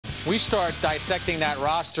we start dissecting that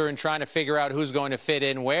roster and trying to figure out who's going to fit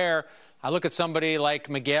in where, I look at somebody like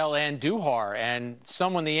Miguel Andujar, and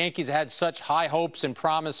someone the Yankees had such high hopes and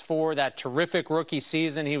promise for, that terrific rookie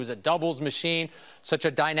season. He was a doubles machine, such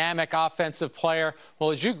a dynamic offensive player.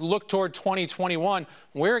 Well, as you look toward 2021,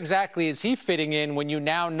 where exactly is he fitting in when you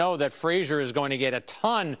now know that Frazier is going to get a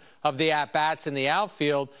ton of the at-bats in the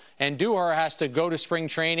outfield, and Andujar has to go to spring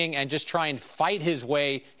training and just try and fight his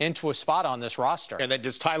way into a spot on this roster? And then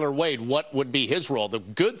does Tyler Wade, what would be his role? The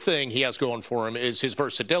good thing he has going for him is his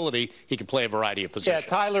versatility. He can play a variety of positions. Yeah,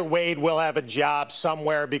 Tyler Wade will have a job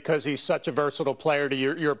somewhere because he's such a versatile player, to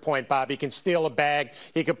your point, Bob. He can steal a bag.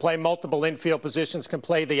 He can play multiple infield positions, can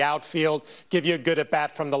play the outfield, give you a good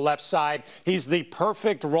at-bat from the left side. He's the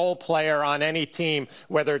perfect role player on any team,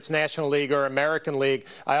 whether it's National League or American League.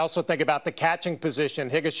 I also think about the catching position.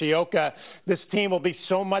 Higashioka, this team will be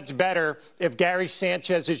so much better if Gary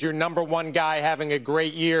Sanchez is your #1 guy having a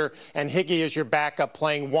great year and Higgy is your backup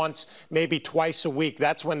playing once, maybe twice a week.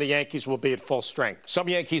 That's when the Yankees will be at full strength. Some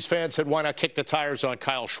Yankees fans said, why not kick the tires on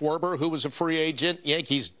Kyle Schwarber, who was a free agent?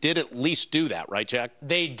 Yankees did at least do that, right, Jack?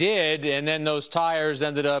 They did, and then those tires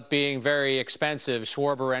ended up being very expensive.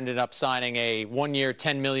 Schwarber ended up signing a one-year,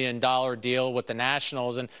 $10 million deal with the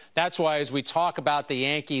Nationals, and that's why as we talk about the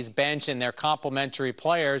Yankees bench and their complementary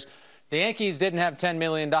players, the Yankees didn't have $10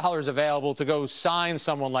 million available to go sign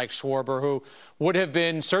someone like Schwarber, who would have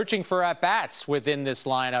been searching for at-bats within this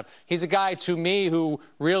lineup. He's a guy, to me, who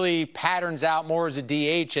really patterns out more as a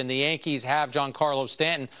DH, and the Yankees have Giancarlo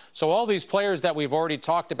Stanton. So all these players that we've already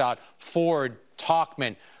talked about, Ford,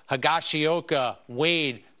 Tauchman, Higashioka,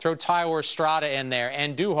 Wade, throw Thairo Estrada in there,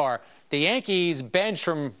 and Andujar. The Yankees bench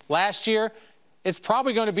from last year, it's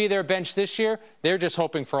probably going to be their bench this year. They're just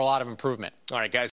hoping for a lot of improvement. All right, guys.